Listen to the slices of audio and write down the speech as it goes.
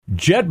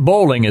Jet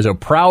Bowling is a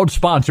proud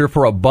sponsor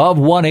for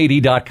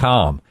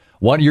Above180.com.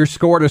 Want your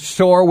score to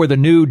soar with a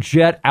new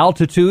Jet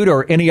Altitude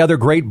or any other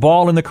great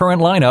ball in the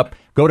current lineup?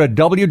 Go to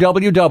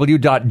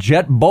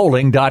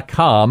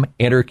www.jetbowling.com,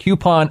 enter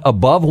coupon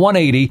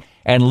Above180,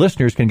 and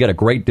listeners can get a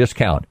great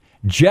discount.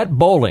 Jet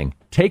Bowling,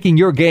 taking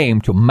your game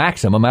to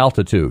maximum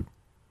altitude.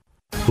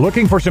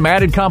 Looking for some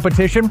added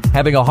competition?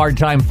 Having a hard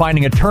time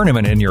finding a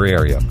tournament in your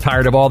area?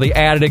 Tired of all the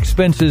added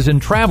expenses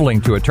in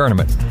traveling to a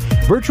tournament?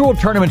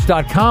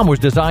 VirtualTournaments.com was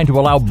designed to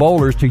allow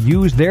bowlers to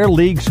use their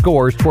league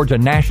scores towards a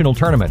national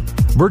tournament.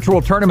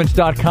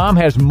 VirtualTournaments.com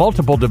has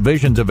multiple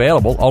divisions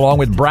available, along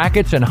with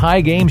brackets and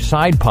high game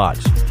side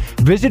pots.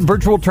 Visit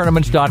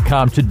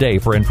VirtualTournaments.com today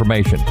for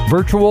information.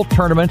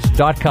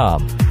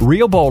 VirtualTournaments.com.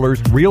 Real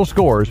bowlers, real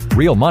scores,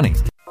 real money.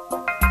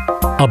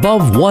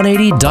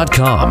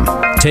 Above180.com.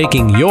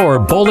 Taking your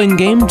bowling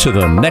game to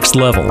the next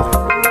level.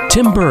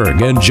 Tim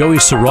Berg and Joey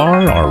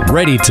Serrar are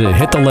ready to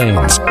hit the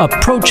lanes,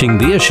 approaching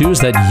the issues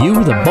that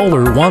you, the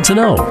bowler, want to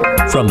know.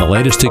 From the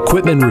latest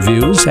equipment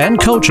reviews and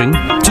coaching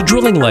to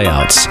drilling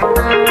layouts.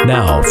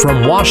 Now,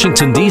 from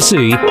Washington,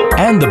 D.C.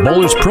 and the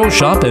Bowlers Pro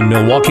Shop in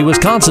Milwaukee,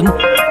 Wisconsin,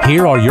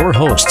 here are your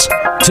hosts,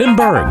 Tim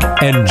Berg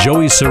and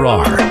Joey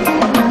Serrar.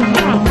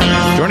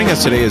 Joining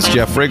us today is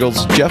Jeff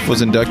Richgels. Jeff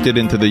was inducted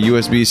into the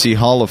USBC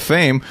Hall of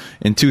Fame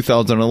in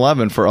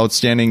 2011 for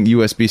outstanding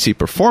USBC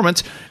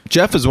performance.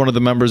 Jeff is one of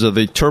the members of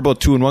the Turbo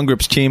 2-in-1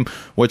 Grips team,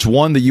 which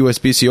won the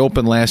USBC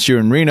Open last year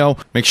in Reno.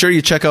 Make sure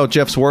you check out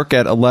Jeff's work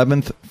at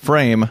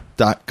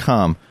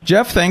 11thframe.com.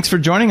 Jeff, thanks for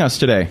joining us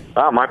today.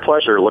 My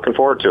pleasure. Looking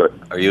forward to it.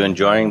 Are you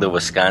enjoying the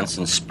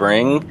Wisconsin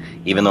spring,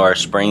 even though our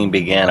spring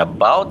began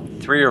about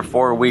 3 or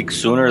 4 weeks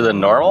sooner than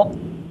normal?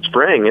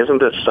 Spring? Isn't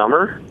this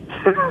summer?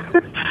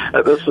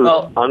 This is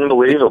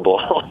unbelievable.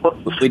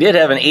 We did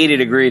have an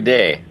 80-degree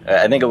day.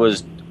 I think it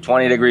was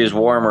 20 degrees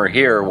warmer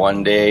here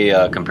one day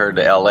compared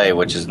to L.A.,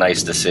 which is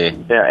nice to see.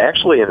 Yeah,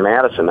 actually in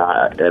Madison,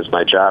 as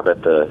my job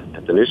at the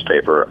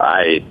newspaper,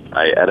 I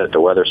edit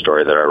the weather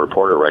story that our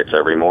reporter writes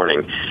every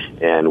morning,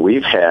 and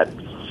we've had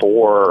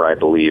 4, I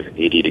believe,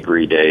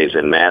 80-degree days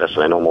in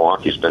Madison. I know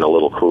Milwaukee's been a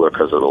little cooler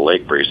because of the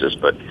lake breezes,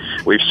 but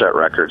we've set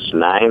records. 8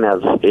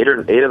 of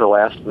the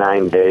last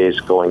 9 days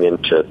going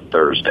into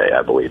Thursday,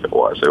 I believe it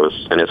was.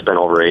 And it's been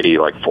over 80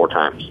 like 4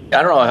 times.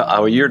 I don't know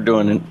how you're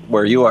doing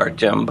where you are,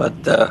 Tim, but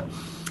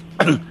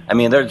I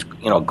mean, there's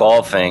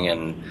golfing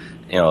and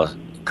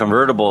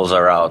convertibles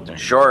are out and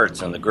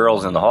shorts and the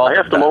girls in the hall. I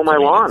have to mow my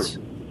lawn.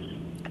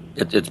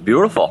 It's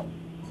beautiful.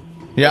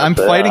 Yeah, I'm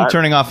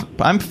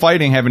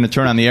fighting having to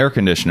turn on the air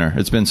conditioner.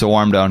 It's been so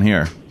warm down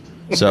here.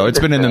 So it's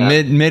been in the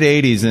mid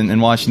 80s in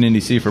Washington,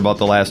 D.C. for about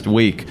the last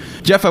week.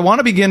 Jeff, I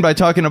want to begin by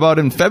talking about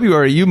in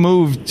February you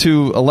moved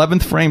to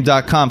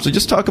 11thframe.com. So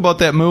just talk about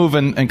that move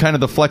and kind of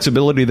the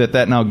flexibility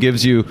that now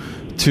gives you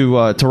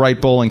to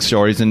write bowling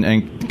stories and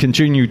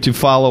continue to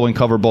follow and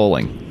cover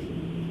bowling.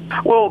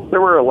 Well, there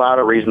were a lot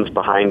of reasons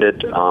behind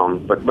it,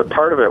 but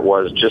part of it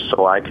was just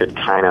so I could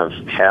kind of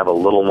have a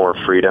little more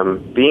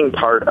freedom. Being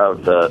part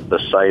of the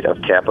site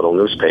of Capital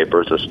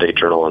Newspapers, the State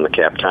Journal and the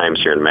Cap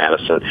Times here in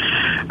Madison,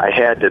 I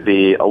had to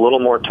be a little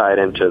more tied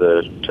into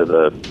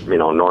the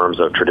norms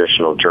of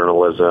traditional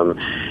journalism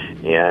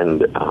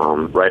and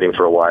writing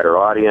for a wider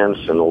audience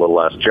and a little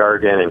less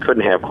jargon, and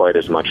couldn't have quite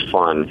as much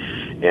fun.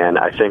 And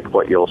I think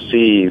what you'll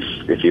see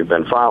if you've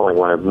been following,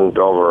 when I've moved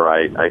over,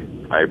 I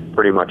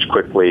pretty much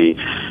quickly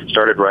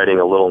started writing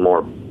a little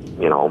more,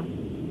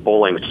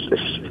 bowling,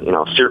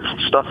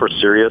 stuff for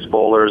serious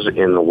bowlers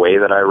in the way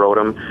that I wrote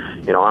them.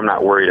 I'm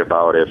not worried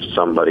about if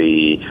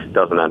somebody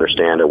doesn't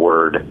understand a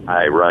word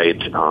I write,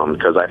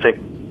 because I think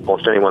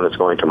most anyone that's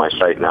going to my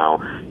site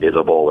now is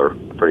a bowler,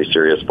 a pretty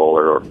serious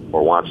bowler,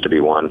 or wants to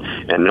be one,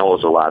 and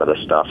knows a lot of the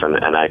stuff,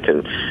 and I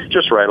can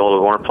just write a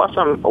little more. Plus,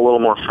 I'm a little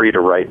more free to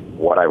write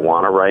what I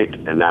want to write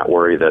and not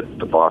worry that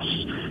the boss,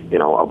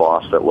 a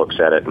boss that looks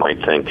at it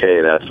might think,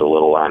 hey, that's a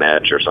little on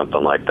edge or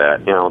something like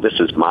that. This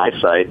is my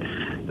site.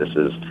 This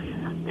is,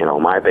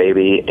 my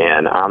baby,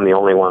 and I'm the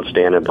only one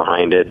standing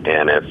behind it.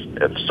 And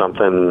if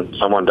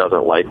someone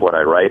doesn't like what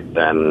I write,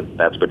 then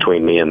that's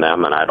between me and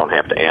them, and I don't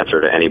have to answer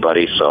to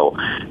anybody. So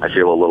I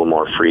feel a little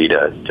more free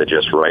to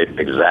just write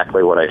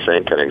exactly what I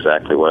think and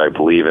exactly what I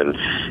believe in,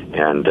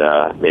 and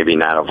maybe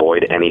not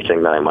avoid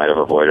anything that I might have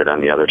avoided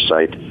on the other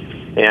site.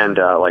 And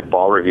like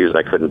ball reviews,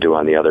 I couldn't do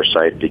on the other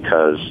site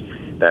because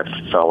that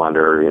fell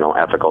under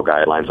ethical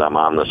guidelines. I'm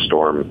on the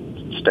Storm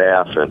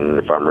staff, and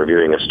if I'm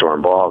reviewing a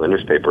Storm ball, the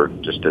newspaper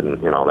just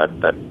didn't.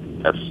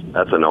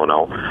 That's a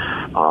no-no.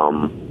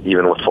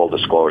 Even with full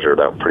disclosure,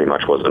 that pretty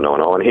much was a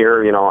no-no. And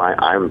here,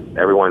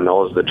 everyone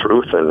knows the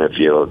truth, and if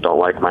you don't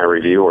like my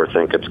review or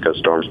think it's because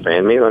Storm's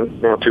paying me, then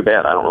too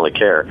bad. I don't really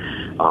care.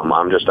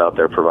 I'm just out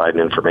there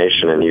providing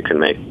information, and you can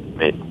make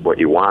what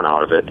you want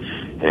out of it.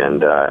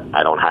 And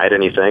I don't hide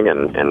anything,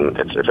 and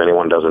if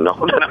anyone doesn't know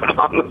that I'm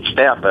on the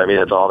staff, I mean,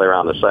 it's all there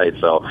on the site.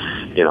 So,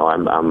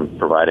 I'm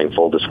providing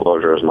full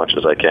disclosure as much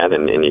as I can,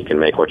 and you can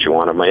make what you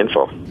want of my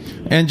info.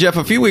 And Jeff,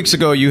 a few weeks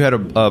ago, you had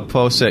a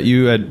post that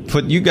you had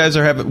put. You guys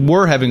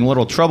were having a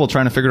little trouble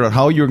trying to figure out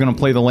how you were going to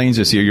play the lanes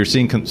this year. You're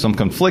seeing some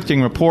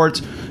conflicting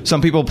reports.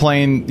 Some people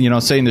saying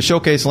the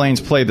showcase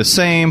lanes play the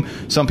same.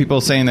 Some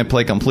people saying they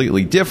play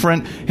completely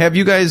different. Have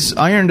you guys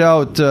ironed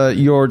out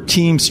your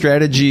team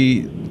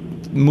strategy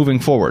moving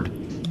forward?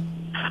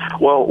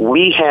 Well,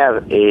 we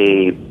have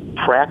a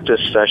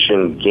practice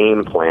session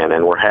game plan,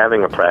 and we're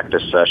having a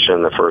practice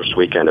session the first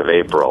weekend of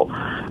April.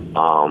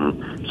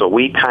 So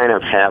we kind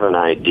of have an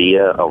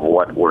idea of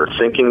what we're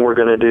thinking we're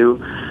going to do,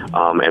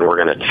 and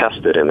we're going to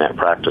test it in that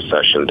practice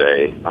session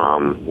day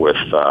with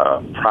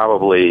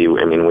probably,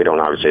 we don't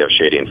obviously have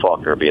Shady and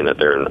Faulkner being that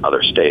they're in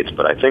other states,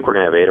 but I think we're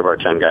going to have 8 of our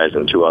 10 guys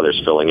and 2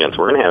 others filling in. So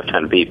we're going to have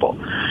 10 people,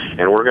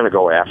 and we're going to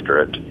go after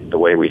it the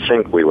way we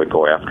think we would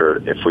go after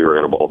it if we were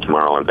going to bowl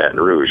tomorrow in Baton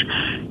Rouge.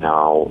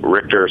 Now,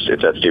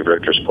 it's at Steve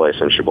Richter's place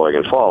in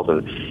Sheboygan Falls,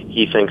 and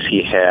he thinks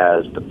he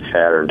has the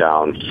pattern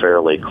down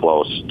fairly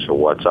close to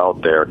what's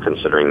out there,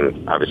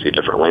 considering obviously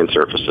different lane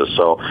surfaces.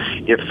 So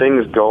if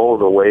things go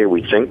the way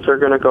we think they're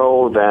going to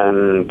go,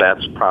 then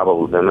that's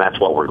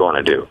what we're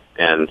going to do.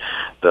 And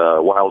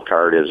the wild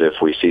card is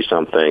if we see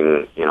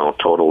something,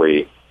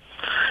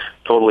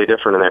 totally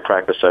different in that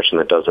practice session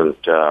that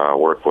doesn't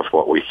work with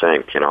what we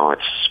think.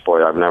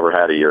 I've never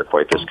had a year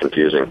quite this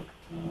confusing.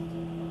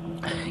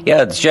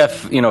 Yeah, it's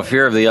Jeff.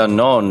 Fear of the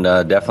unknown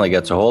definitely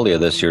gets a hold of you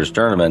this year's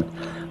tournament.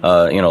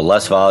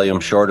 Less volume,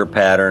 shorter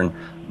pattern,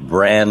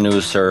 brand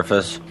new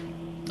surface.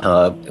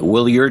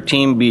 Will your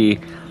team be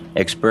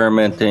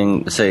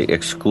experimenting, say,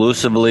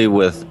 exclusively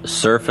with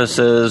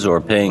surfaces, or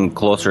paying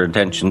closer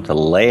attention to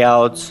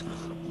layouts,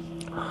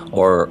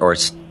 or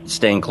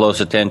staying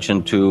close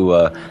attention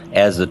to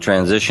as the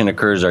transition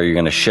occurs? Are you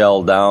going to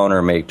shell down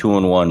or make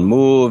 2-in-1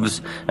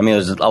 moves?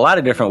 There's a lot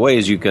of different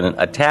ways you can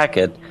attack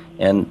it,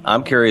 and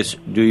I'm curious,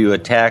 do you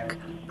attack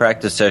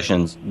practice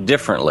sessions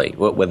differently,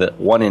 with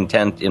one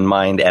intent in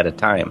mind at a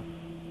time?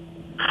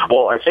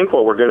 Well, I think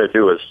what we're going to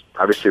do is,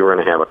 obviously we're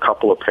going to have a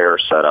couple of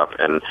pairs set up,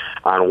 and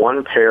on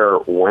one pair,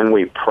 when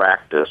we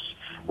practice,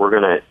 we're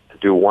going to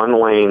do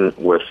one lane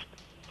with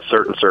a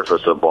certain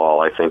surface of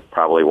ball, I think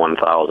probably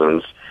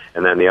 1,000s,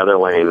 and then the other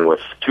lane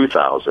with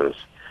 2,000s.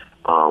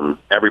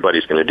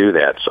 Everybody's going to do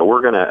that. So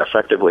we're going to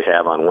effectively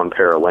have on one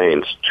pair of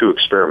lanes 2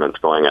 experiments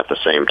going at the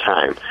same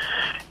time.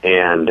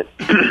 And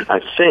I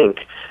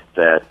think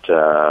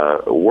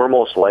that we're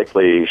most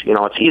likely,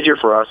 it's easier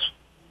for us.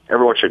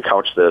 Everyone should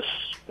couch this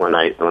when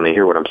they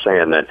hear what I'm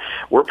saying, that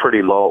we're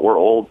pretty low. We're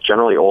old,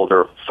 generally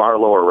older, far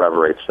lower rev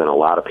rates than a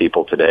lot of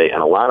people today.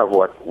 And a lot of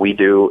what we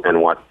do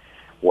and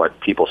what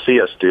people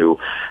see us do,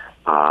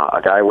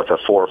 a guy with a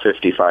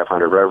 450,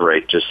 500 rev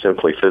rate just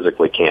simply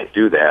physically can't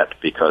do that,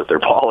 because their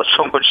ball is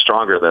so much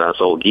stronger than us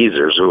old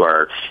geezers who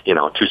are,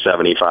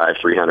 275,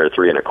 300,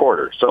 3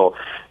 1/4. So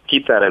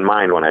keep that in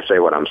mind when I say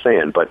what I'm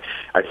saying. But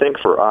I think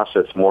for us,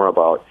 it's more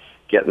about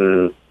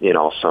getting,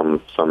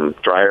 some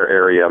drier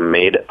area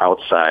made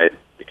outside,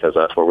 because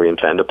that's where we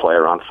intend to play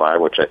around 5,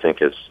 which I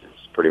think is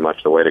pretty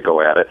much the way to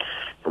go at it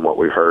from what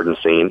we've heard and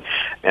seen.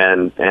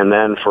 And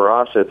then for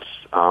us, it's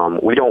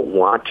we don't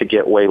want to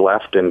get way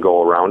left and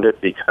go around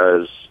it,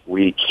 because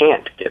we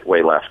can't get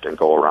way left and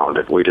go around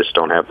it. We just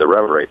don't have the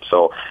rev rate.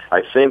 So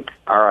I think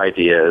our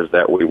idea is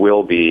that we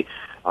will be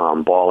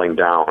balling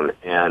down,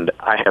 and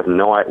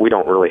we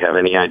don't really have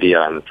any idea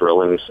on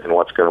drillings and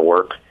what's going to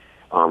work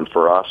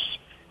for us.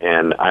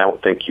 And I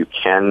don't think you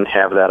can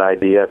have that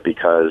idea,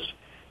 because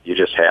you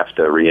just have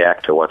to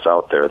react to what's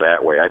out there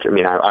that way.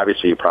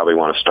 Obviously you probably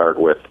want to start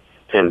with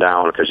pin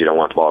down, because you don't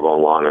want the ball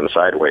going long and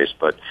sideways.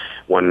 But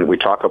when we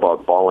talk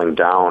about balling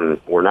down,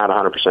 we're not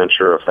 100%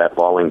 sure if that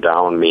balling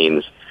down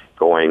means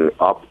going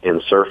up in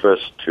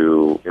surface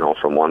to,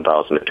 from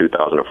 1,000 to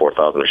 2,000 to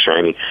 4,000 to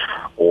shiny,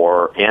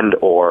 or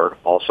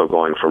also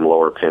going from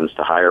lower pins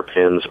to higher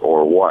pins,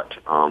 or what.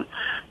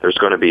 There's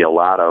going to be a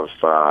lot of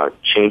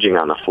changing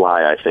on the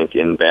fly, I think,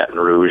 in Baton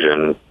Rouge,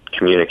 and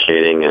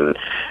communicating, and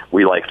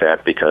we like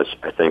that because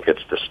I think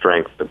it's the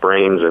strength. The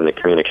brains and the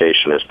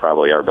communication is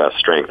probably our best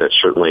strength. It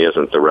certainly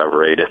isn't the rev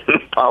rate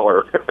and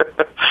power.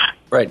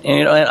 Right,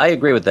 and I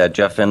agree with that,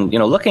 Jeff. And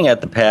looking at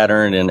the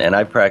pattern, and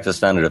I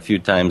practiced on it a few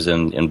times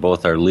in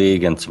both our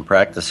league and some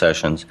practice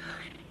sessions,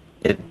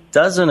 it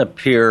doesn't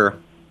appear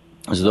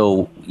as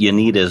though you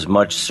need as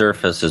much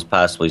surface as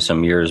possibly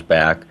some years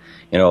back.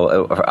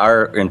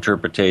 Our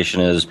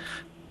interpretation is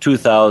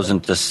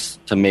 2,000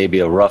 to maybe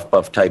a rough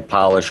buff type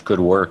polish could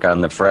work on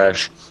the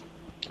fresh,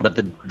 but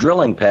the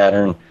drilling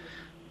pattern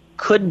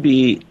could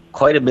be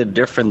quite a bit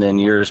different than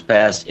years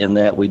past, in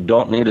that we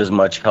don't need as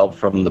much help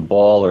from the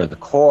ball or the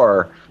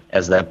core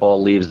as that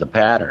ball leaves the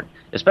pattern,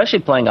 especially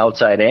playing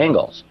outside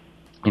angles.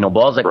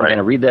 Balls that can kind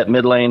of read that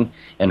mid lane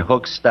and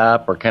hook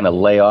stop or kind of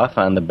lay off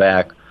on the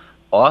back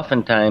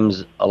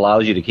oftentimes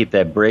allows you to keep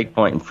that break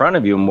point in front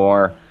of you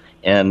more.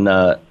 And,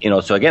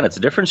 so again, it's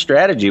a different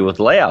strategy with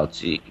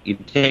layouts. You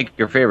take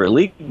your favorite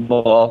league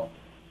ball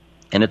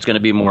and it's going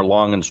to be more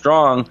long and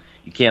strong,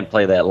 you can't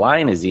play that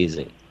line as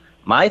easy.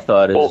 My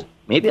thought is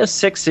maybe a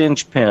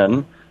 6-inch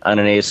pin on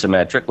an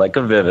asymmetric, like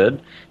a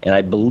Vivid, and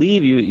I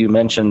believe you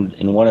mentioned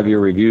in one of your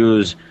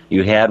reviews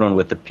you had one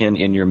with the pin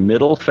in your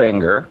middle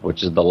finger,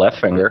 which is the left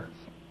finger,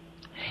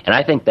 and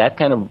I think that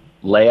kind of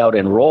layout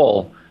and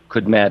roll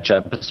could match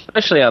up,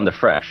 especially on the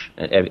fresh.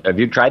 Have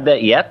you tried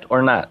that yet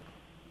or not?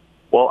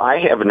 Well, I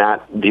have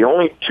not. The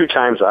only 2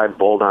 times I've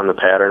bowled on the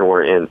pattern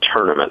were in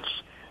tournaments,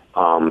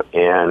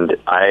 and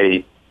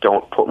I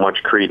don't put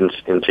much credence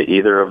into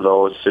either of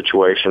those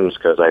situations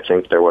because I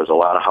think there was a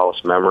lot of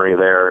house memory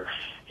there,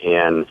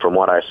 and from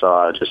what I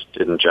saw, it just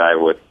didn't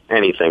jive with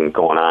anything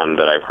going on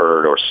that I've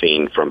heard or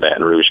seen from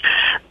Baton Rouge.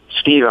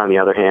 Steve, on the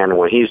other hand,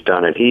 when he's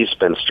done it, he's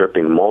been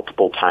stripping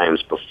multiple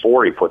times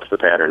before he puts the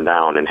pattern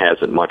down and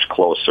has it much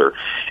closer.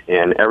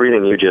 And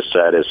everything you just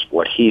said is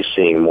what he's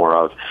seeing more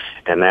of,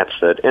 and that's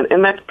it.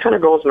 And that kind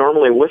of goes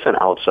normally with an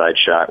outside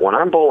shot. When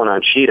I'm bowling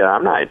on Cheetah,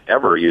 I'm not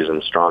ever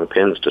using strong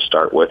pins to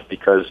start with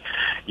because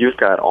you've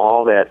got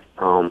all that,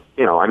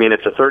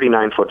 it's a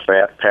 39-foot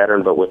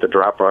pattern, but with the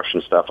drop rush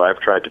and stuff,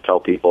 I've tried to tell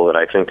people that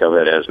I think of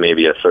it as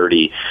maybe a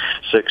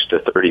 36 to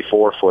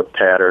 34-foot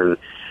pattern,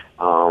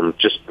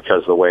 just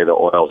because of the way the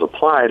oil's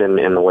applied and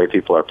the way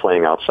people are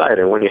playing outside.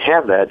 And when you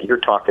have that, you're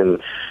talking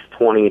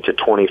 20 to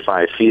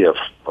 25 feet of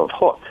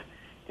hook.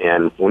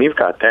 And when you've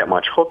got that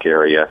much hook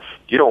area,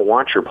 you don't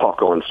want your ball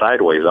going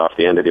sideways off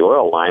the end of the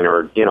oil line,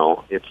 or,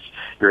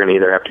 you're going to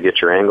either have to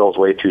get your angles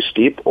way too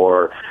steep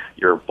or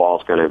your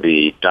ball's going to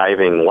be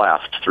diving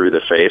left through the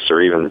face or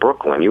even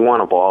Brooklyn. You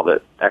want a ball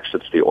that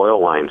exits the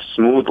oil line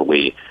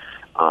smoothly,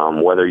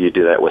 whether you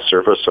do that with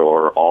surface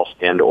or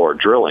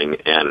drilling.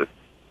 And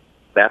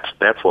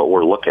that's what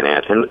we're looking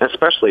at. And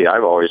especially,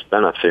 I've always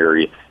been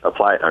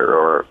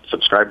or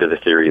subscribed to the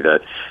theory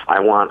that I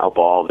want a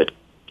ball that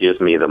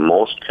gives me the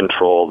most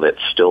control that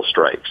still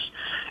strikes.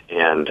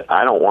 And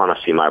I don't want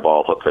to see my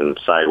ball hooking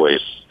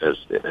sideways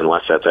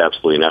unless that's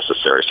absolutely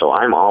necessary. So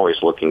I'm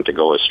always looking to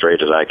go as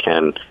straight as I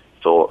can,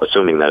 so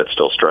assuming that it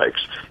still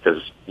strikes,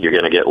 because you're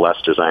going to get less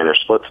designer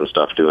splits and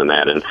stuff doing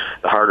that. And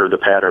the harder the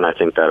pattern, I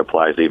think that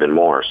applies even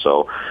more.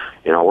 So,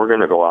 we're going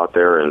to go out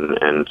there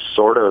and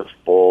sort of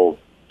bowl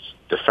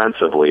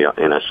defensively,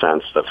 in a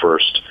sense, the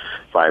first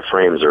 5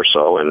 frames or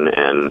so,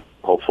 and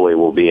hopefully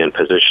we'll be in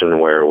position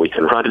where we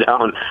can run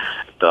down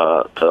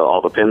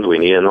all the pins we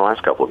need in the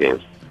last couple of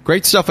games.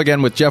 Great stuff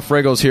again with Jeff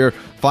Richgels here,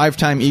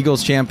 5-time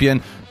Eagles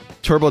champion,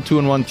 Turbo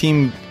 2-in-1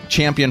 team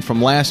champion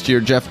from last year.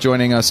 Jeff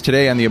joining us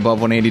today on the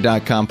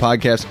Above180.com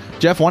podcast.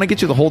 Jeff, I want to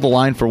get you to hold the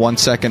line for 1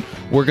 second.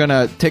 We're going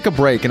to take a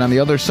break, and on the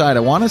other side, I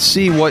want to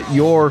see what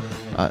your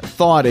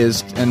thought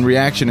is and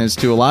reaction is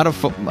to a lot of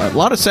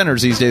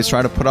centers these days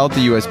try to put out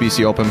the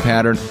USBC Open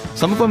pattern.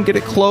 Some of them get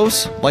it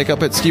close, like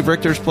up at Steve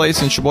Richter's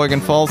place in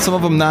Sheboygan Falls. Some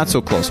of them not so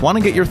close. Want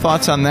to get your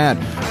thoughts on that.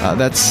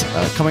 That's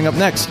coming up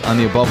next on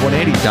the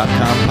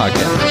Above180.com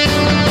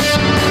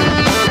podcast.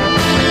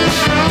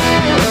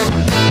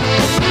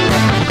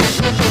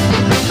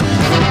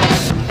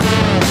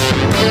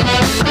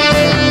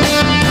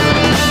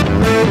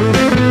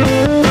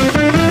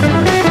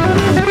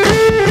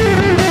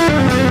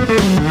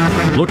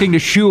 Looking to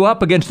shoe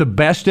up against the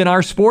best in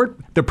our sport?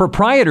 The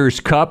Proprietors'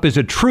 Cup is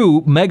a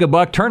true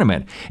megabuck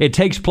tournament. It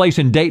takes place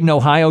in Dayton,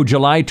 Ohio,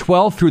 July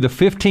 12th through the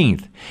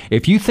 15th.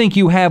 If you think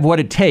you have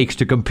what it takes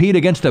to compete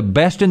against the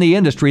best in the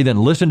industry,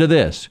 then listen to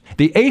this.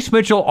 The Ace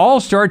Mitchell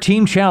All-Star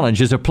Team Challenge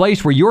is a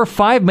place where your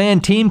 5-man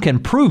team can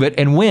prove it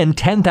and win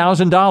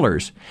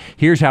 $10,000.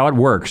 Here's how it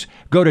works.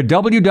 Go to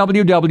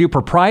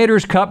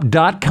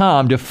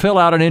www.proprietorscup.com to fill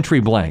out an entry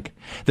blank.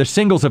 The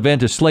singles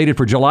event is slated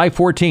for July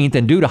 14th,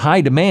 and due to high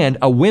demand,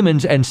 a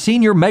women's and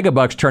senior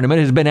megabucks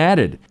tournament has been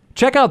added.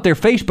 Check out their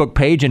Facebook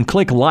page and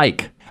click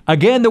like.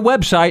 Again, the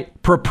website,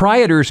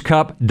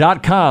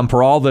 proprietorscup.com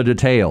for all the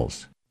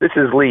details. This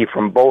is Lee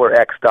from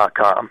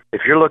BowlerX.com.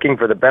 If you're looking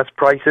for the best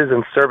prices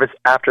and service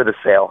after the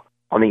sale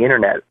on the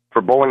internet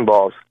for bowling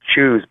balls,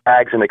 shoes,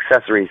 bags, and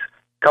accessories,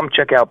 come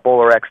check out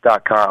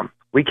BowlerX.com.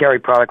 We carry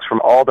products from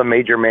all the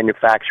major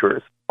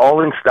manufacturers. All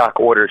in-stock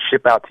orders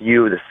ship out to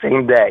you the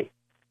same day.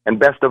 And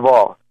best of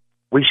all,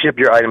 we ship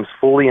your items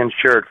fully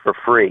insured for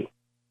free.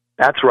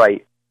 That's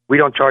right, we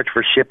don't charge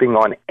for shipping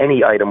on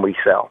any item we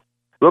sell.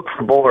 Look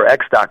for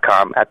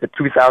BowlerX.com at the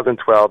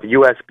 2012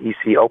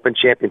 USBC Open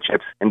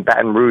Championships in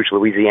Baton Rouge,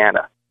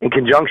 Louisiana. In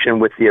conjunction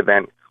with the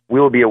event, we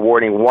will be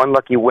awarding one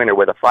lucky winner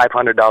with a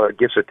 $500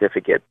 gift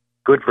certificate,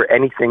 good for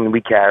anything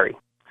we carry.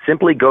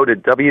 Simply go to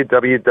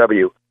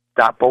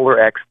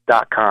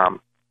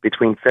www.bowlerx.com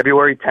between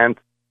February 10th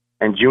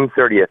and June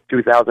 30th,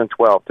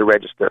 2012 to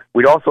register.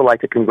 We'd also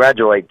like to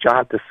congratulate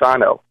John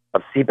Tisano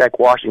of Seebeck,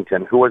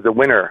 Washington, who was the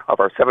winner of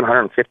our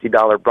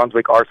 $750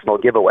 Brunswick Arsenal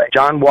giveaway.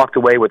 John walked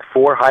away with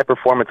 4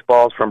 high-performance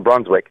balls from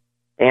Brunswick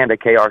and a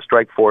KR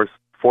Strike Force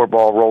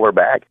 4-ball roller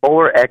bag.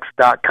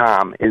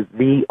 BowlerX.com is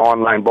the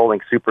online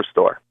bowling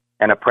superstore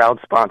and a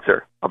proud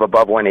sponsor of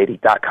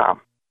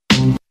Above180.com.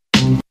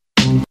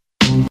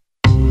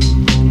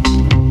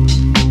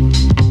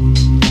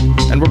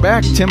 And And we're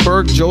back. Tim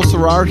Berg, Joe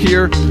Serrar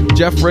here.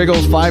 Jeff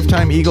Richgels,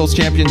 5-time Eagles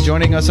champion,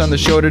 joining us on the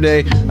show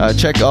today.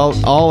 Check out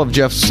all of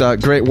Jeff's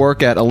great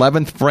work at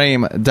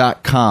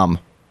 11thframe.com.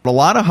 A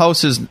lot of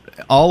houses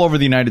all over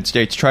the United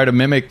States try to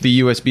mimic the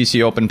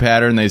USBC Open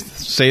pattern. They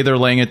say they're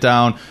laying it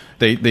down.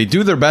 They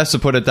do their best to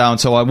put it down,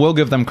 so I will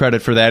give them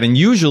credit for that. And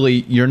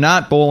usually you're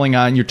not bowling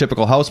on your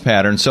typical house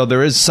pattern, so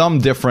there is some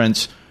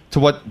difference to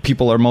what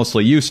people are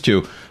mostly used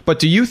to. But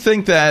do you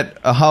think that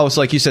a house,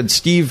 like you said,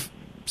 Steve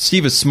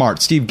is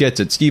smart. Steve gets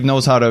it. Steve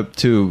knows how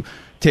to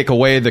take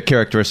away the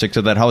characteristics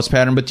of that house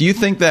pattern. But do you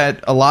think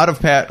that a lot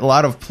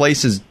of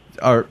places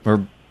are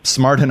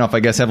smart enough, I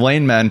guess, have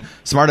lane men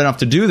smart enough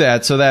to do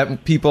that so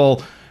that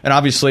people, and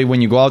obviously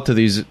when you go out to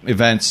these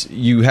events,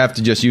 you have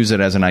to just use it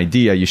as an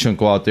idea. You shouldn't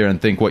go out there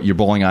and think what you're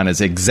bowling on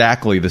is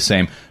exactly the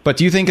same. But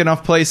do you think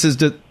enough places,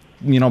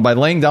 by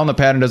laying down the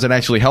pattern, does it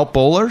actually help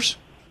bowlers?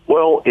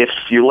 Well, if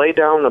you lay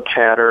down the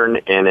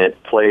pattern and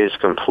it plays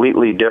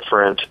completely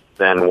different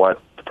than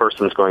what the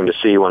person's going to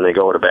see when they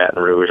go to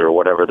Baton Rouge or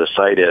whatever the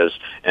site is,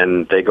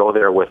 and they go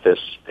there with this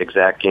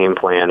exact game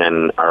plan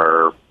and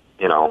are,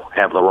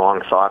 have the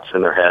wrong thoughts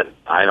in their head,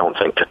 I don't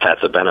think that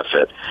that's a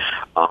benefit,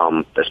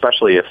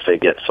 especially if they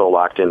get so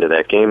locked into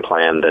that game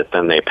plan that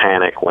then they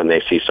panic when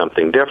they see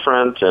something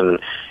different, and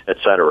et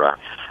cetera.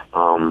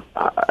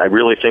 I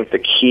really think the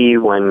key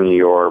when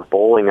you're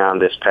bowling on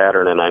this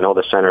pattern, and I know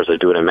the centers that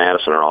do it in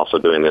Madison are also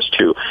doing this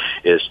too,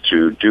 is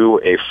to do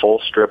a full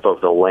strip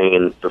of the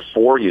lane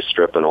before you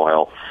strip an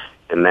oil,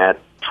 and that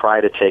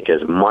try to take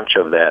as much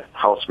of that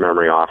house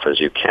memory off as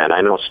you can.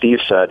 I know Steve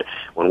said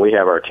when we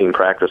have our team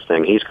practice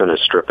thing, he's going to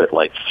strip it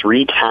like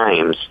 3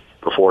 times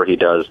before he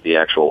does the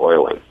actual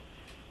oiling,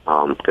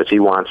 because he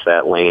wants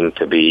that lane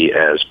to be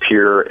as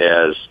pure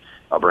as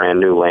a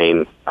brand new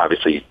lane,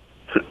 obviously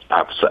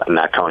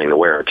not counting the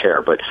wear and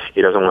tear, but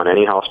he doesn't want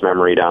any house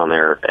memory down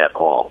there at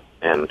all.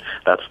 And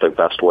that's the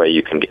best way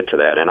you can get to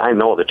that. And I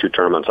know the 2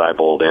 tournaments I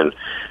bowled in,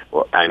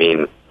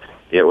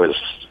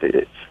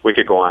 we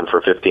could go on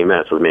for 15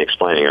 minutes with me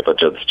explaining it, but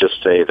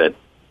just say that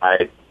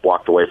I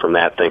walked away from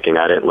that thinking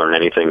I didn't learn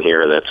anything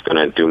here that's going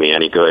to do me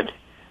any good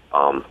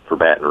for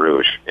Baton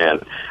Rouge.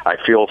 And I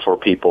feel for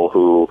people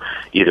who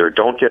either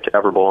don't get to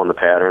ever bowl on the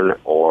pattern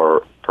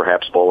or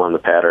perhaps bowl on the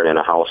pattern in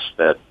a house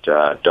that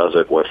does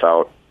it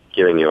without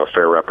giving you a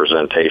fair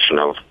representation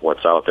of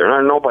what's out there.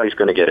 And nobody's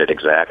going to get it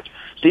exact.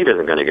 Steve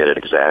isn't going to get it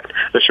exact.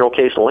 The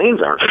showcase lanes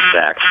aren't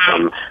exact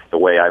from the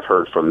way I've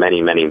heard from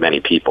many, many, many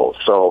people.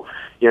 So,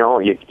 you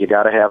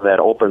got to have that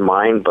open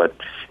mind,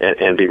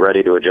 and be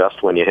ready to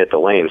adjust when you hit the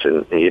lanes.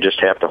 And you just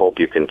have to hope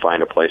you can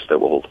find a place that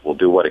will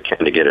do what it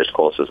can to get as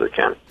close as it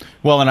can.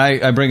 Well, and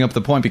I bring up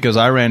the point because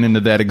I ran into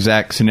that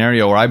exact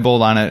scenario where I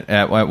bowled on it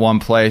at one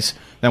place,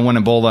 then went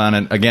and bowled on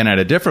it again at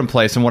a different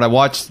place. And what I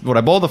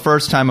bowled the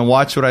first time and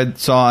watched what I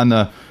saw on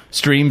the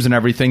streams and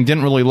everything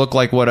didn't really look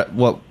like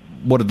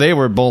what they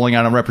were bowling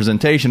on a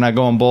representation. I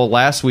go and bowl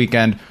last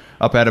weekend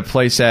up at a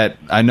place that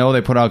I know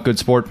they put out good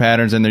sport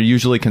patterns and they're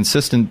usually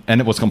consistent,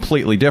 and it was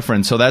completely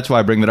different. So that's why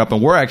I bring that up.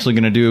 And we're actually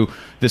going to do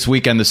this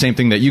weekend the same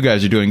thing that you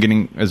guys are doing,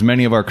 getting as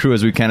many of our crew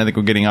as we can. I think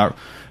we're getting out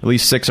at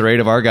least 6 or 8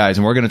 of our guys,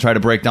 and we're going to try to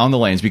break down the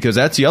lanes, because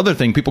that's the other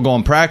thing. People go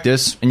and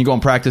practice, and you go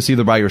and practice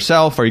either by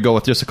yourself or you go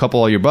with just a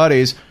couple of your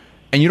buddies,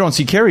 and you don't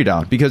see carry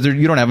down because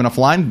you don't have enough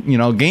line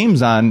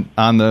games on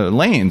the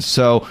lanes.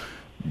 So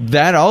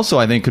that also,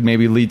 I think, could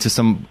maybe lead to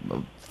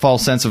some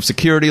false sense of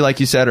security, like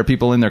you said, or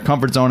people in their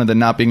comfort zone and then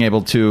not being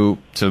able to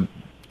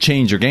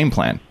change your game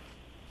plan.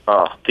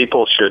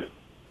 People should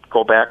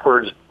go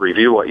backwards,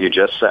 review what you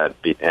just said,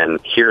 and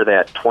hear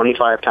that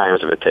 25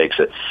 times if it takes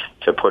it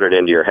to put it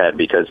into your head.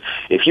 Because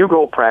if you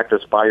go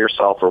practice by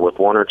yourself or with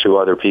 1 or 2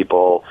 other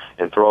people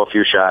and throw a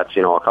few shots,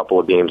 a couple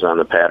of games on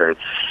the pattern,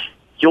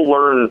 you'll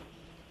learn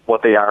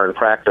what they are in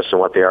practice and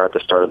what they are at the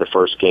start of the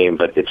first game,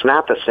 but it's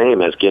not the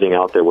same as getting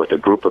out there with a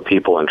group of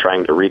people and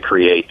trying to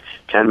recreate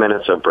 10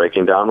 minutes of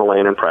breaking down the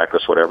lane in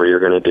practice, whatever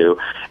you're going to do,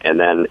 and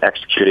then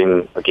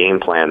executing a game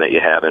plan that you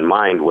have in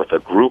mind with a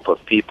group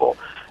of people.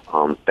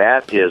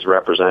 That is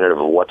representative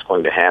of what's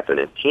going to happen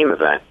in team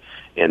event,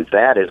 and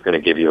that is going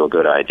to give you a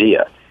good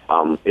idea.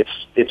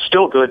 It's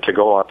still good to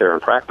go out there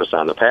and practice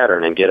on the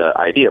pattern and get an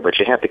idea, but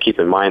you have to keep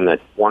in mind that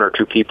 1 or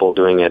 2 people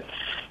doing it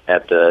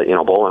at the,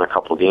 bowling a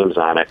couple of games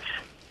on it,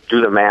 do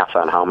the math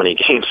on how many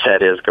games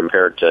that is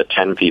compared to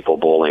 10 people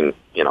bowling,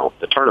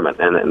 the tournament,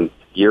 and then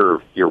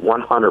you're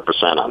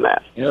 100% on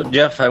that.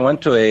 Jeff, I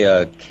went to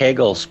a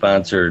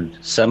Kegel-sponsored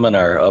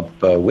seminar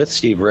up with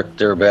Steve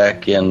Richter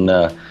back in,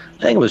 I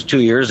think it was 2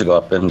 years ago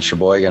up in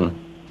Sheboygan,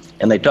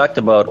 and they talked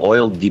about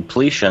oil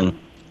depletion.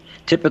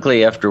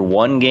 Typically, after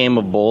 1 game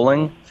of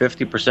bowling,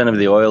 50% of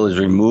the oil is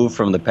removed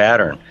from the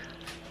pattern.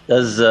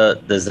 Does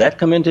that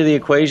come into the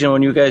equation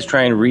when you guys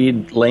try and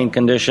read lane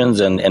conditions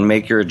and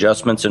make your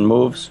adjustments and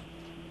moves?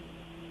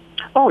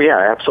 Oh,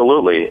 yeah,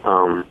 absolutely.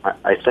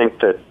 I think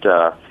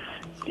that,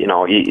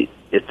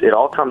 it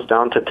all comes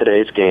down to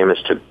today's game is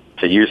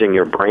to using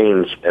your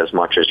brains as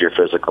much as your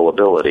physical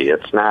ability.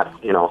 It's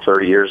not,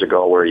 30 years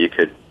ago where you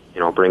could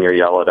bring your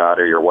yellow dot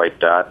or your white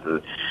dot,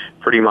 and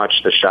pretty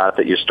much the shot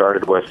that you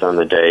started with on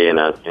the day in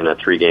a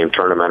 3-game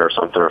tournament or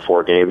something, or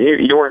 4-game,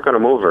 you weren't going to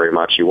move very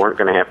much. You weren't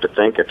going to have to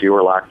think. If you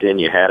were locked in,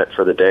 you had it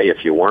for the day.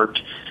 If you weren't,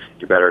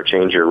 you better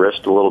change your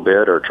wrist a little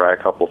bit or try a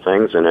couple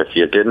things. And if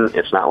you didn't,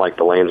 it's not like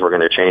the lanes were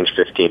going to change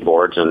 15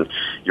 boards and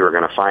you were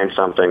going to find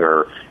something,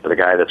 or the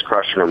guy that's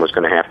crushing them was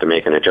going to have to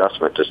make an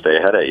adjustment to stay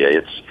ahead of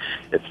you.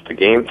 It's the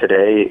game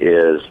today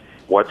is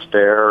what's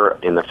there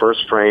in the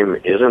first frame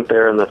isn't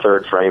there in the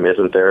third frame,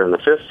 isn't there in the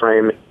fifth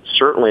frame,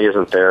 certainly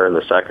isn't there in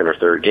the second or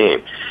third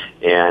game.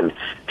 And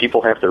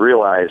people have to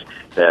realize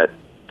that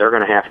they're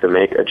going to have to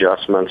make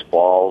adjustments,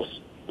 balls,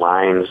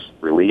 lines,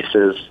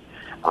 releases,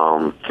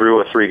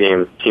 through a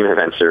 3-game team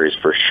event series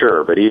for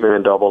sure, but even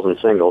in doubles and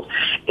singles.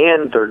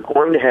 And they're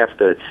going to have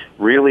to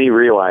really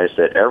realize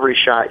that every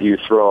shot you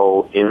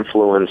throw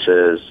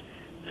influences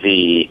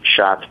the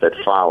shots that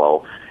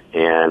follow,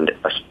 and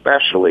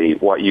especially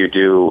what you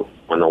do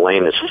when the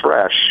lane is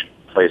fresh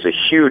plays a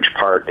huge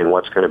part in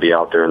what's going to be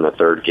out there in the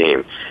third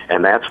game.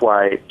 And that's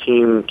why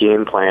team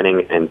game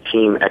planning and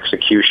team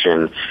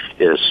execution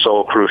is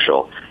so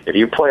crucial. If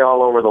you play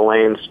all over the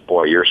lanes,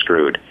 boy, you're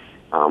screwed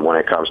when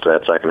it comes to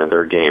that second and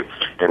third game.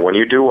 And when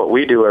you do what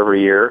we do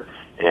every year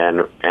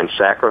and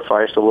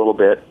sacrifice a little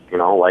bit,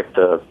 like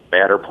the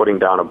batter putting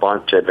down a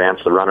bunt to advance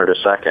the runner to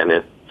second,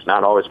 it's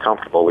not always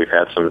comfortable. We've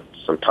had some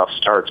tough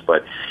starts,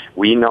 but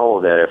we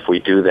know that if we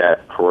do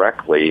that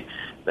correctly,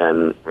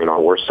 then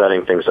we're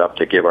setting things up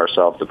to give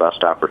ourselves the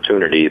best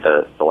opportunity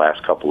the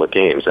last couple of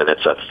games. And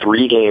it's a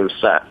 3-game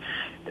set.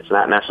 It's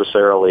not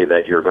necessarily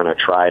that you're going to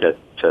try to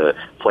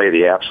play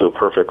the absolute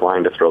perfect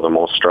line to throw the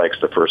most strikes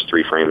the first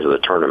 3 frames of the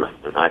tournament.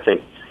 And I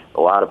think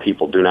a lot of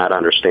people do not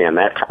understand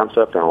that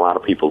concept, and a lot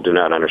of people do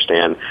not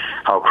understand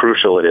how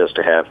crucial it is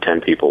to have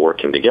 10 people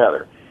working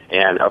together.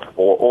 And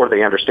or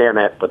they understand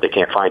that, but they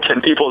can't find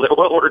 10 people that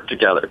will work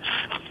together.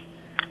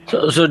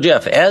 So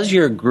Jeff, as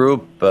your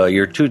group,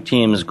 your 2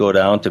 teams go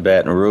down to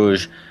Baton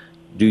Rouge,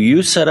 do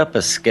you set up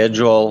a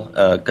schedule?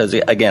 Because,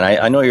 again,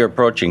 I know you're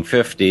approaching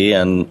 50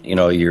 and,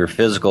 your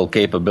physical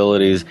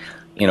capabilities,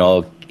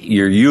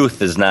 your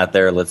youth is not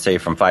there, let's say,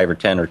 from 5 or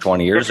 10 or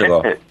 20 years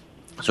ago.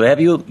 So have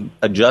you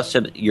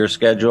adjusted your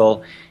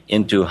schedule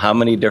into how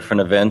many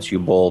different events you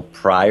bowl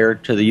prior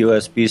to the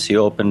USBC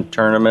Open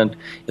tournament,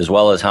 as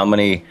well as how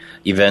many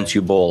events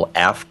you bowl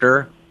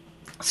after,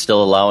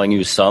 still allowing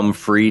you some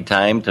free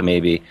time to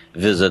maybe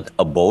visit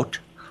a boat?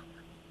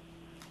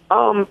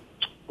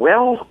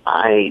 Well,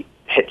 I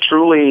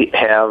truly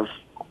have.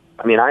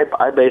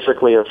 I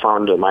basically have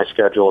found that my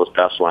schedule is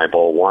best when I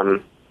bowl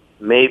 1,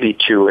 maybe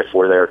 2 if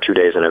we're there 2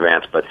 days in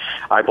advance. But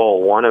I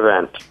bowl 1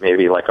 event,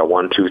 maybe like a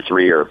 1, 2,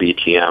 3 or a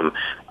BTM.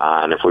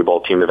 And if we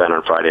bowl team event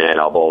on Friday night,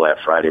 I'll bowl that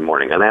Friday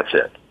morning, and that's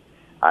it.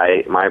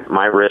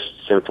 My wrist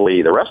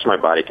simply, the rest of my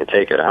body can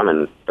take it. I'm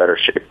in better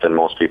shape than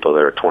most people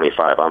that are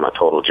 25. I'm a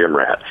total gym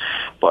rat.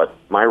 But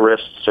my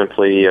wrist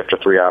simply, after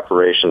 3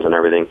 operations and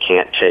everything,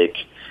 can't take.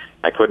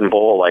 I couldn't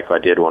bowl like I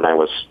did when I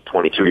was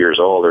 22 years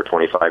old or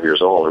 25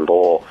 years old and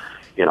bowl,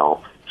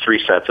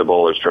 3 sets of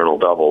Bowler's Journal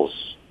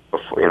doubles,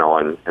 before,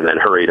 and then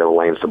hurry to the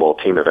lanes to bowl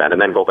team event,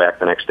 and then go back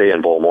the next day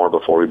and bowl more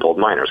before we bowled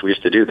minors. We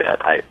used to do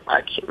that.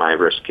 My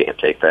wrist can't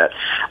take that.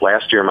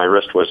 Last year, my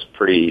wrist was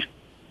pretty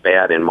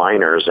bad in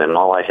minors, and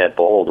all I had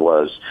bowled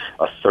was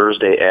a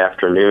Thursday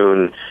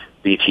afternoon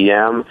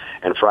BTM,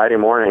 and Friday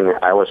morning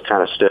I was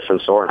kind of stiff and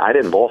sore, and I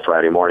didn't bowl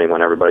Friday morning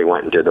when everybody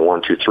went and did the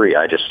 1, 2, 3.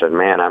 I just said,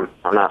 man, I'm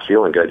not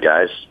feeling good,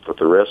 guys, with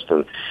the wrist,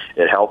 and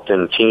it helped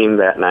in team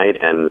that night.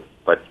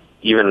 But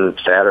even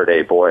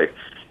Saturday, boy,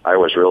 I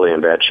was really in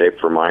bad shape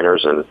for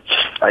minors, and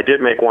I did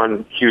make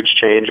one huge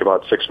change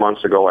about 6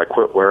 months ago. I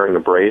quit wearing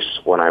a brace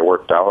when I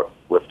worked out,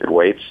 lifted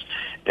weights,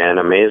 and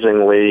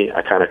amazingly,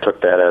 I kind of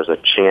took that as a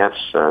chance.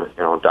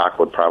 Doc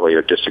would probably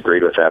have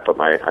disagreed with that, but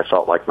I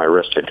felt like my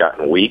wrist had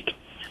gotten weak,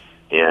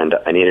 and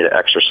I needed to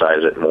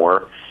exercise it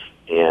more.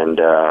 And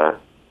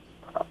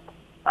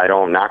I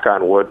don't knock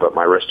on wood, but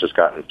my wrist has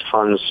gotten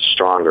tons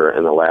stronger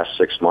in the last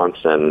 6 months,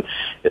 and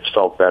it's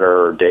felt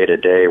better day to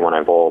day when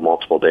I bowl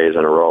multiple days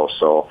in a row.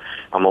 So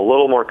I'm a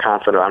little more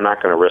confident. I'm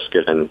not going to risk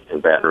it in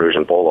Baton Rouge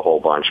and bowl a whole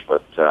bunch,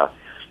 but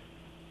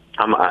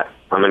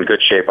I'm in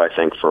good shape, I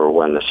think, for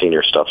when the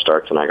senior stuff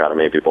starts, and I got to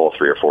maybe bowl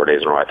 3 or 4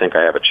 days in a row. I think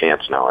I have a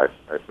chance now.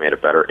 I've made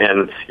it better.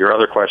 And your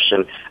other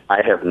question,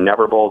 I have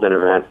never bowled an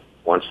event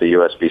once the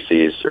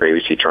USBC's or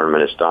ABC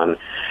tournament is done.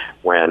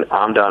 When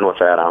I'm done with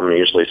that, I'm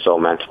usually so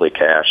mentally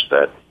cashed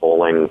that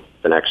bowling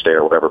the next day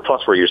or whatever,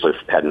 plus we're usually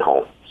heading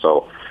home.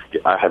 So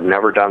I have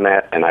never done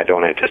that, and I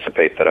don't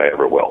anticipate that I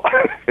ever will.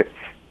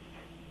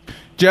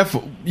 Jeff,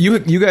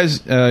 you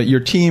guys, your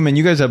team, and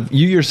you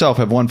yourself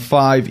have won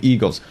 5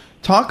 Eagles.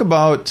 Talk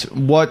about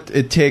what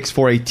it takes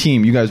for a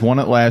team. You guys won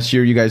it last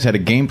year. You guys had a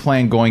game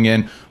plan going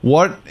in.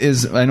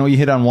 I know you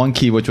hit on one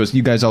key, which was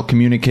you guys all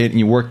communicate and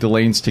you work the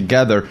lanes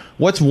together.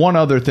 What's one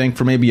other thing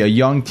for maybe a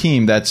young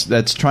team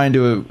that's trying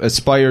to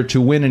aspire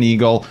to win an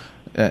Eagle?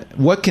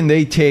 What can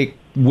they take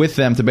with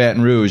them to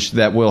Baton Rouge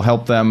that will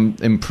help them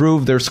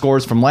improve their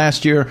scores from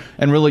last year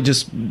and really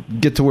just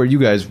get to where you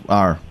guys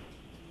are?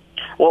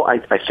 Well,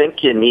 I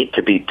think you need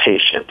to be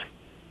patient,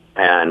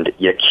 and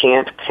you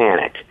can't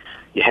panic.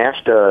 You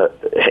have to,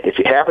 if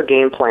you have a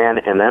game plan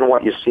and then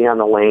what you see on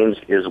the lanes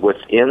is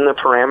within the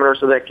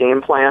parameters of that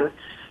game plan,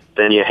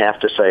 then you have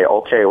to say,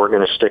 okay, we're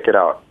going to stick it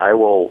out. I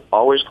will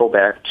always go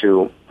back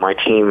to my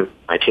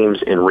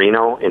teams in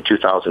Reno in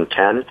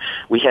 2010.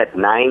 We had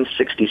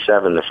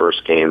 967 the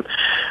first game.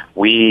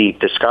 We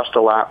discussed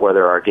a lot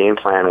whether our game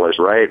plan was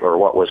right or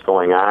what was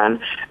going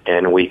on,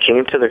 and we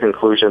came to the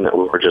conclusion that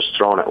we were just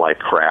throwing it like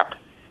crap.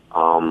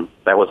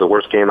 That was the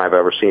worst game I've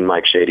ever seen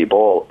Mike Shady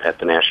bowl at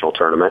the national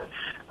tournament.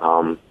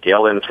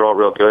 Gail didn't throw it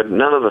real good.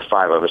 None of the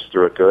five of us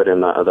threw it good,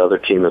 and the other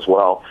team as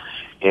well.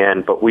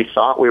 But we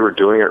thought we were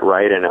doing it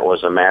right, and it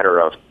was a matter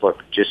of,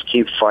 look, just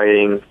keep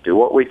fighting, do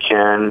what we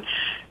can,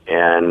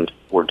 and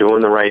we're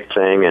doing the right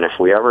thing. And if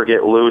we ever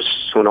get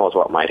loose, who knows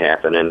what might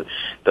happen. In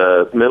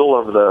the middle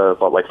of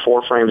about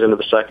 4 frames into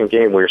the second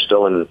game, we were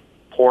still in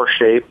poor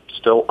shape,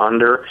 still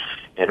under,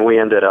 and we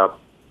ended up,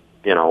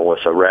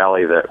 with a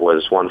rally that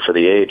was one for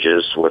the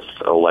ages with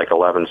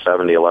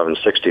 1170,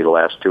 1160 the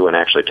last two, and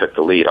actually took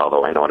the lead,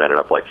 although I know it ended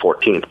up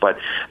 14th. But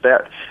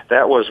that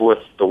was with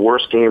the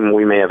worst game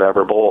we may have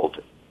ever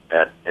bowled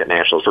at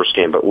Nationals' first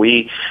game. But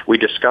we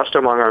discussed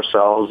among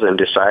ourselves and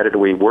decided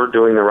we were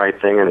doing the right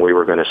thing and we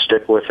were going to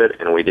stick with it,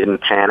 and we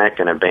didn't panic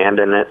and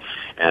abandon it,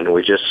 and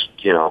we just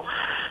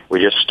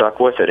stuck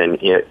with it. And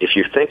if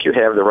you think you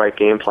have the right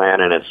game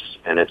plan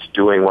and it's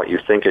doing what you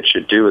think it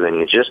should do, then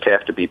you just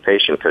have to be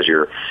patient, because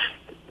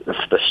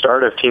the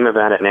start of team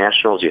event at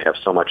Nationals, you have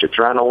so much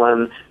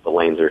adrenaline, the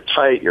lanes are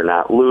tight, you're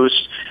not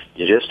loose.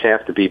 You just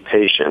have to be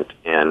patient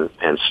and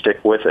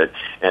stick with it,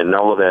 and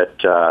know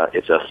that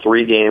it's a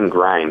 3-game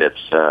grind.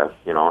 It's a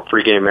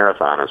 3-game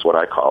marathon is what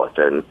I call it,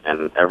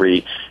 and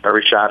every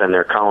shot in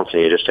there counts,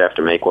 and you just have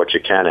to make what you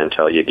can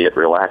until you get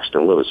relaxed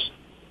and loose.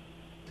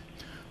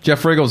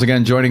 Jeff Richgels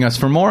again joining us.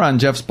 For more on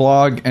Jeff's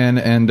blog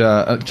and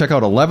check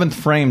out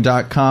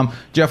 11thframe.com.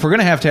 Jeff, we're going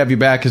to have you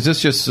back, because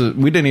this just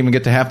we didn't even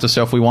get to half the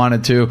stuff we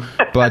wanted to.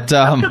 But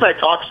because I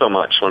talk so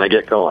much when I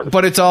get going.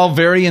 But it's all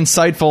very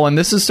insightful, and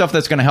this is stuff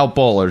that's going to help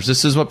bowlers.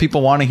 This is what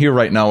people want to hear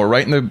right now. We're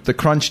right in the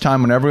crunch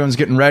time when everyone's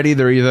getting ready.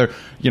 They're either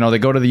they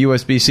go to the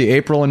USBC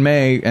April and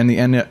May, and the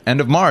end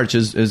of March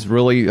is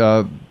really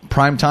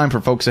prime time for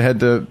folks to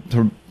head to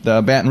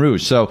Baton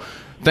Rouge. So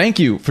thank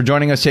you for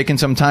joining us, taking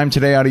some time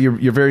today out of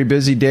your very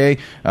busy day.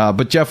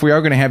 But, Jeff, we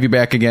are going to have you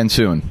back again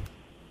soon.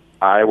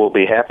 I will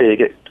be happy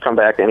to come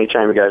back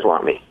anytime you guys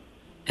want me.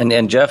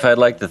 And Jeff, I'd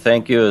like to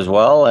thank you as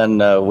well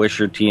and wish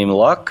your team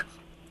luck.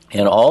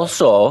 And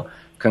also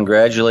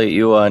congratulate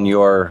you on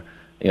your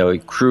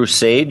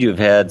crusade you've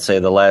had, say,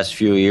 the last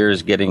few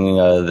years, getting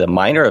the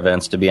minor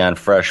events to be on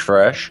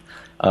Fresh.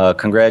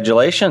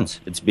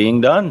 Congratulations. It's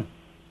being done.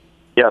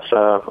 Yes,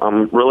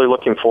 I'm really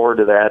looking forward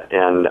to that,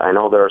 and I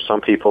know there are some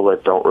people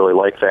that don't really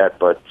like that,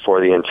 but for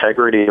the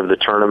integrity of the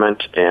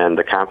tournament and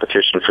the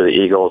competition for the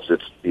Eagles,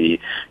 it's the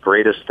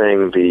greatest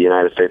thing the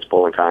United States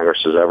Bowling Congress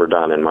has ever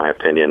done, in my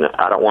opinion.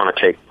 I don't want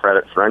to take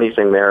credit for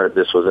anything there.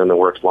 This was in the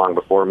works long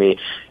before me.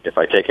 If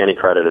I take any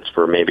credit, it's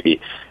for maybe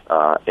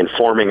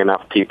informing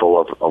enough people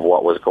of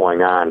what was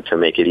going on to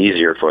make it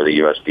easier for the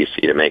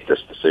USBC to make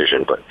this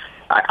decision. But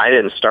I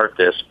didn't start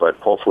this, but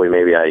hopefully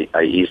maybe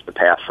I eased the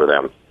path for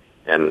them.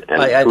 And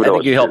I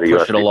think you helped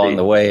push it along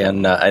the way,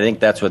 and I think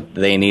that's what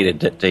they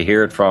needed, to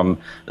hear it from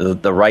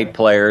the right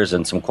players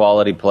and some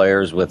quality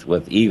players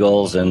with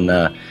Eagles, and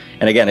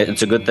again,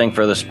 it's a good thing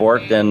for the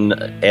sport and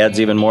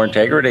adds even more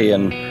integrity,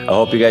 and I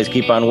hope you guys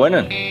keep on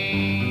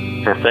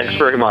winning. Thanks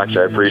very much.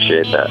 I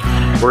appreciate that.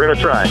 We're going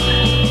to try.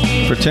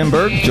 For Tim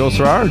Berg, Joe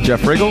Serrar,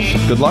 Jeff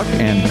Richgels, good luck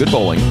and good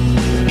bowling.